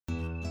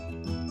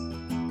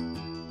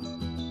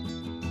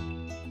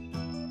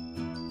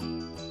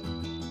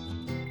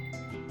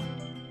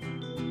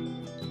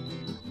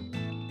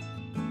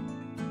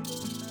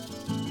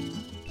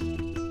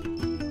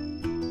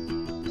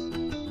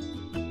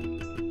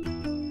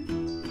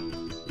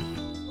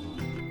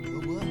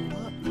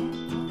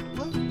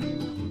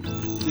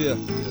Yeah.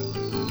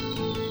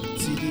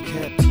 Zieh die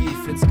Cap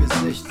tief ins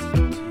Gesicht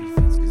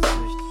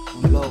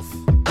und lauf.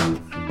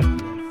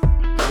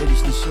 Dreh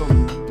dich nicht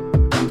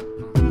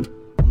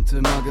und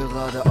immer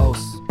geradeaus.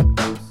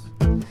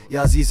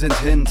 Ja, sie sind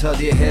hinter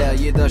dir her,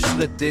 jeder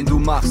Schritt, den du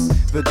machst,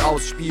 wird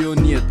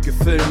ausspioniert,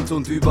 gefilmt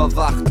und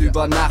überwacht.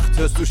 Über Nacht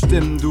hörst du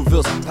Stimmen, du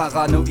wirst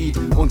paranoid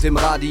und im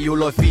Radio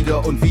läuft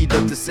wieder und wieder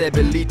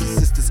dasselbe Lied.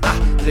 Es ist das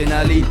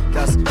Adrenalin,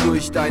 das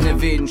durch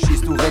deine Venen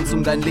schießt. Du rennst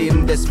um dein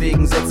Leben,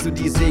 deswegen setzt du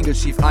die Segel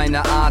schief.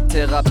 Eine Art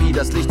Therapie,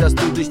 das Licht, das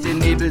du durch den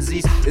Nebel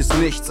siehst, ist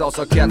nichts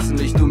außer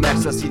Kerzenlicht. Du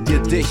merkst, dass sie dir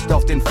dicht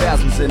auf den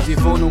Fersen sind.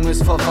 Die Wohnung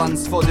ist verwandt,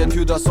 vor der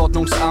Tür das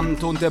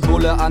Ordnungsamt und der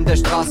Bulle an der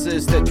Straße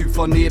ist der Typ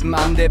von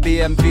nebenan. Der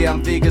BMW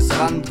am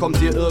Wegesrand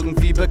kommt dir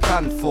irgendwie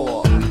bekannt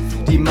vor.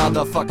 Die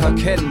Motherfucker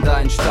kennen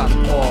deinen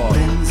Standort.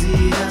 Wenn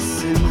sie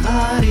das im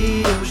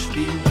Radio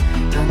spielen,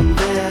 dann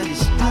werd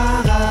ich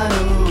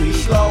paranoid.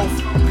 Ich lauf,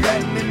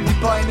 renn, nimm die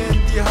Beine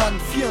in die Hand,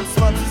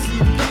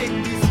 24/7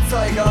 gegen diesen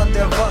Zeiger an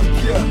der Wand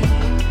hier.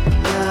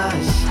 Ja,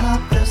 ich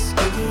hab das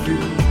Gefühl,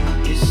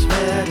 ich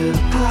werde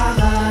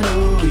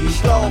paranoid.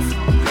 Ich lauf,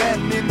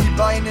 renn, nimm die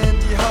Beine in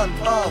die Hand,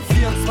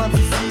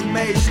 24/7,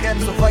 ey, ich renn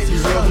so weit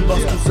ich kann. Was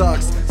du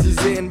sagst, sie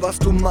sehen, was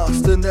du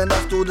machst, in der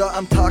Nacht oder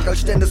am Tag,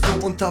 als ständest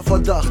du unter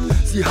Verdacht.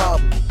 Sie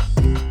haben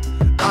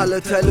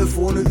alle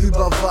Telefone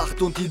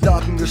überwacht und die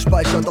Daten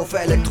gespeichert auf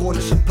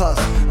elektronischem Pass.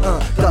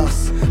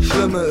 Das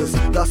Schlimme ist,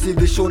 dass sie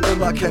dich schon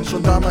immer kennt,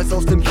 schon damals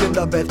aus dem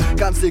Kinderbett.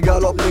 Ganz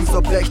egal ob links,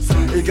 ob rechts,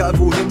 egal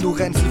wohin du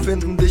rennst, sie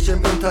finden dich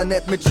im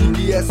Internet mit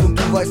GPS und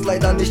du weißt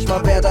leider nicht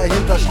mal, wer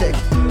dahinter steckt.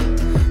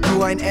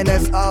 Nur ein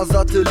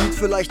NSA-Satellit,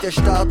 vielleicht der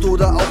Staat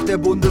oder auch der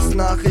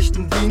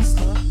Bundesnachrichtendienst.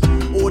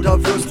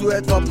 Oder wirst du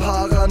etwa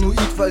paranoid,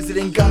 weil sie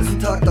den ganzen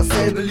Tag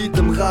dasselbe Lied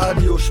im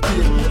Radio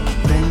spielen?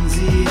 Wenn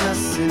sie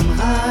das im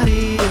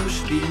Radio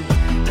spielen,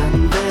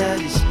 dann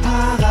werd ich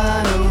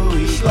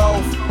paranoid. Ich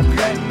lauf,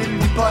 renn, nimm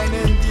die Beine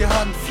in die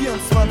Hand,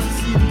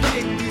 24/7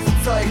 gegen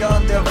diesen Zeiger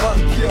an der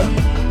Wand hier.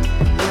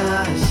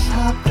 Ja, ich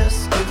hab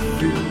das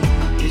Gefühl,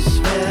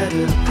 ich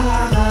werde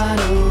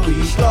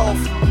paranoid. Ich lauf,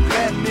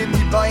 renn, nimm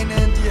die Beine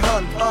in die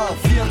Hand,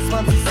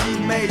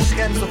 24/7, ey, ich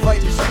renn so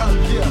weit ich kann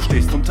hier. Du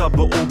stehst unter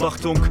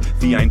Beobachtung,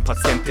 wie ein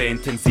Patient der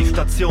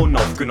Intensivstation,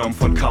 aufgenommen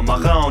von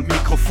Kamera und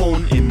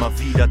Mikrofon. Immer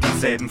wieder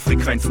dieselben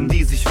Frequenzen,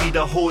 die sich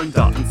wiederholen.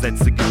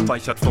 Datensätze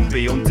gespeichert vom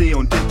BND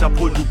und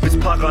Interpol. Du bist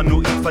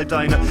paranoid, weil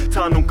deine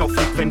Tarnung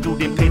auffliegt, wenn du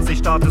den PC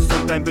startest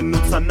und dein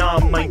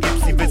Benutzernamen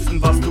eingibst. Sie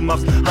wissen, was du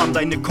machst, haben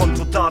deine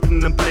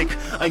Kontodaten im Blick.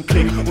 Ein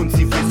Klick und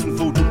sie wissen,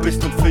 wo du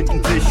bist und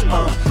finden dich.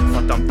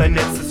 Verdammt, dein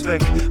Netz ist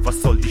weg,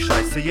 was soll die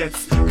Scheiße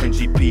jetzt? Kein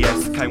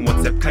GPS, kein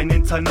WhatsApp, kein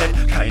Internet,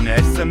 keine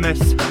SMS.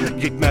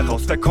 Geht mehr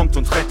raus, wer kommt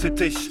und rettet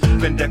dich,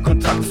 wenn der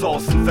Kontakt zur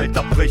Außenwelt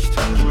abbricht?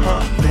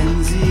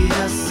 Wenn sie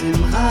das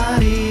im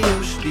Radio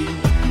spielen,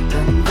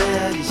 dann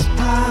werd ich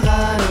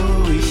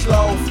paranoid. Ich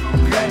lauf,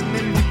 renn,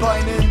 nimm die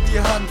Beine in die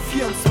Hand,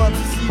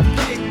 24/7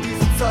 gegen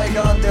diesen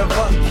Zeiger an der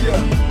Wand hier.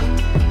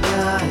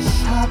 Ja,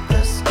 ich hab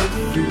das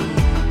Gefühl,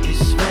 ich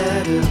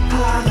werde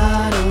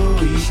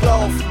paranoid. Ich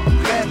lauf,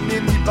 renn,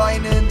 nimm die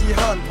Beine in die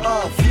Hand,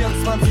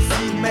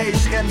 24/7, ey,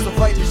 ich renn so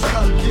weit ich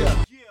kann hier.